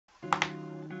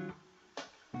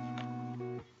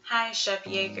Hi, Chef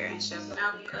Yeager and Chef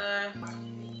Malika.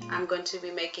 I'm going to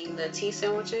be making the tea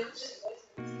sandwiches.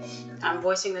 I'm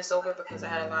voicing this over because I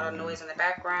had a lot of noise in the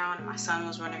background and my son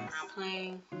was running around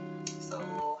playing.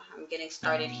 So I'm getting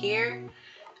started here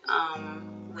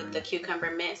with the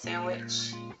cucumber mint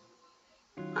sandwich.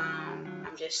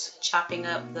 I'm just chopping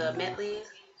up the mint leaf.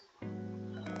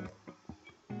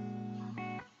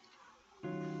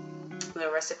 The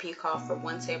recipe called for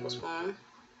 1 tablespoon.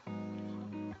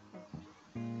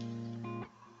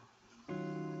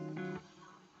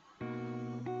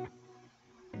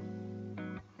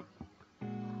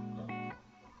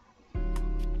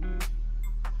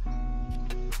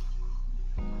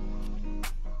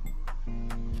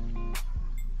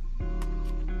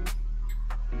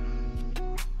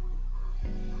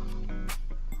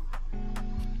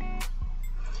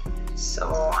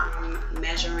 So I'm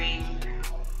measuring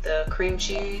the cream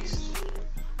cheese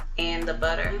and the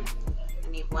butter. I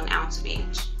need 1 ounce of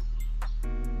each.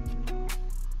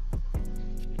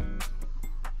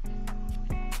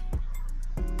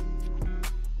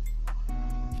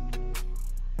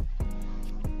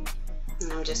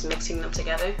 And I'm just mixing them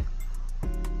together.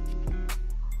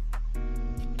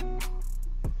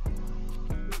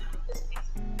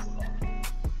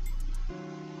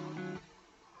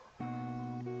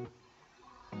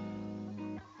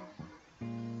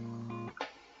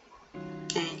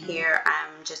 And here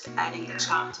I'm just adding the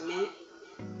chopped mint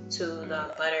to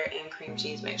the butter and cream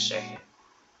cheese mixture.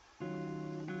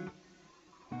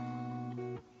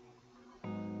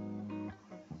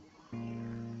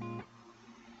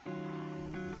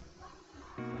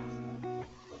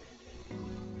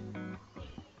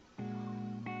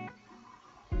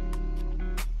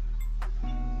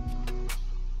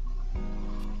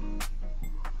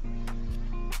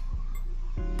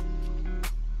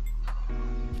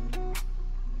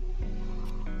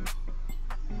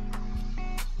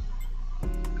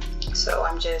 So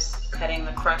I'm just cutting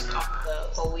the crust off the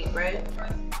whole wheat bread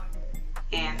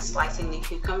and slicing the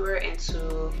cucumber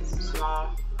into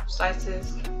small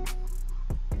slices.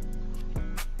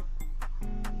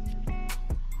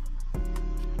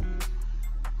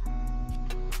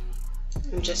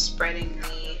 I'm just spreading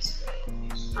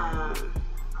the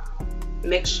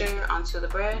mixture onto the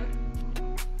bread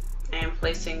and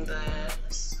placing the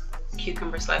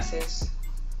cucumber slices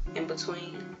in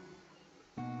between.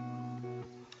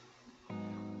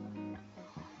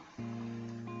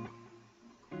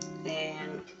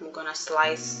 And I'm gonna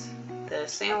slice the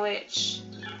sandwich.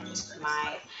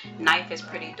 My knife is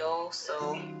pretty dull,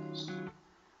 so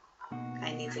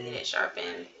I need to get it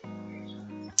sharpened.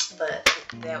 But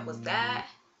that was that.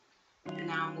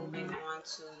 Now moving on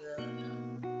to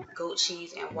the goat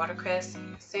cheese and watercress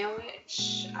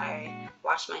sandwich. I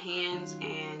washed my hands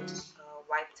and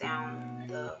wiped down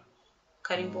the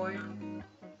cutting board.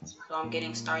 So I'm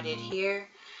getting started here.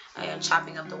 I am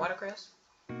chopping up the watercress.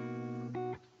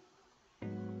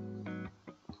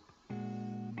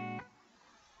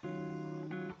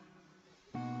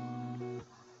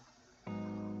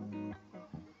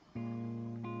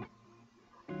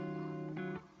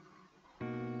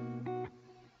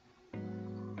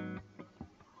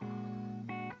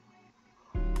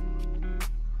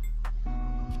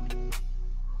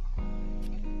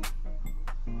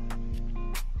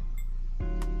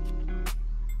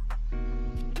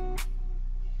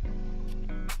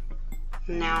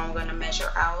 Now I'm going to measure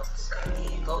out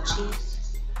the goat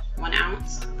cheese, 1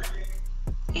 ounce,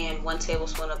 and 1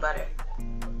 tablespoon of butter.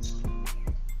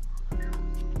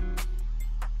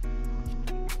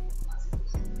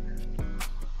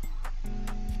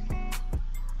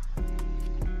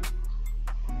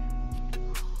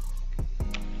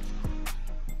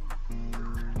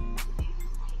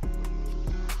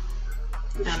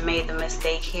 I made the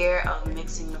mistake here of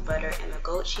mixing the butter and the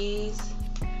goat cheese,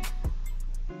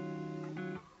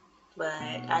 but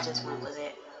I just went with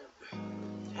it.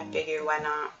 I figured, why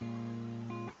not?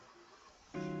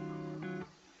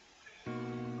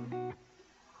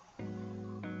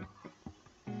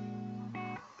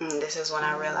 And this is when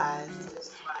I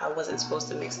realized I wasn't supposed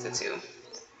to mix the two.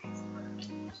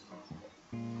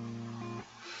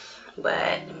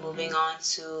 But moving on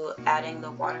to adding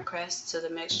the watercress to the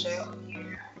mixture.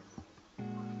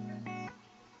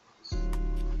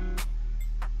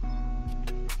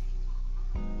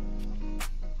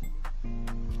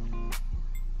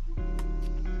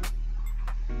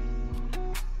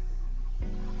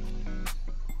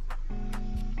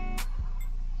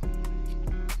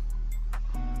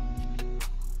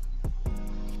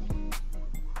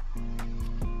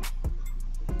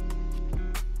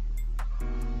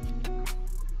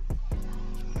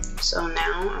 So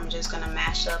now I'm just gonna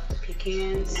mash up the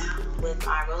pecans with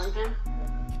my rolling pin.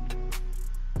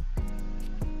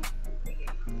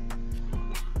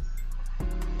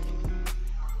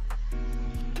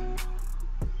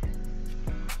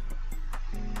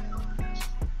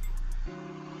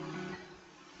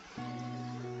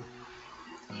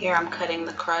 Here I'm cutting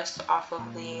the crust off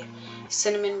of the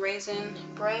cinnamon raisin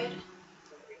bread,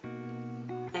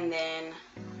 and then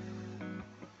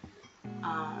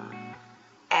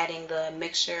adding the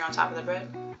mixture on top of the bread.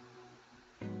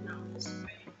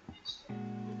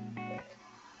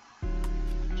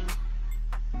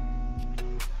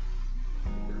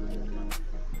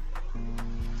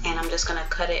 And I'm just gonna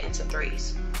cut it into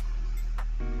threes.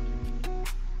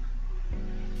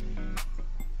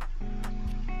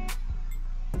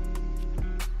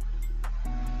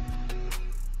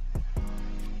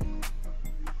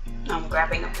 I'm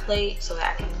grabbing a plate so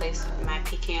that I can place my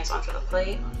pecans onto the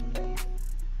plate.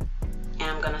 And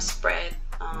I'm gonna spread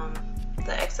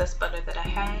the excess butter that I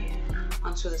had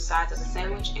onto the sides of the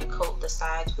sandwich and coat the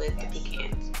sides with the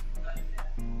pecans.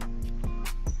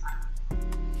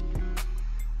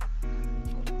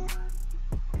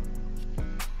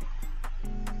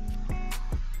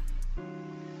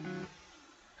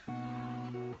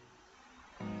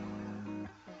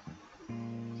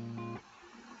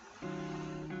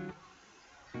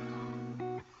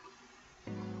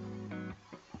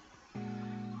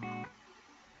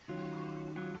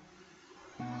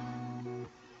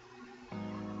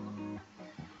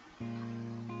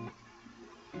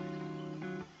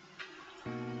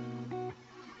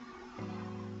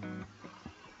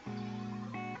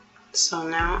 So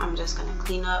now I'm just gonna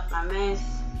clean up my mess,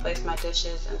 place my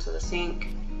dishes into the sink,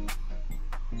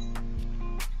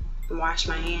 and wash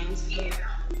my hands.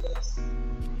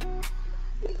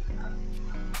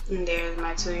 And there's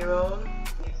my 2-year-old.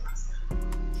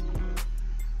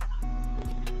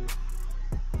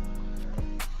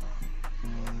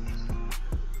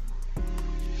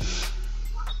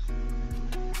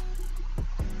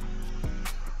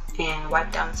 And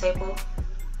wipe down the table.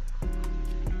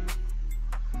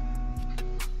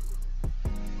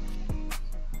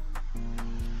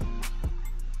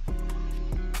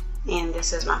 And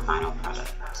this is my final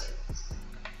product.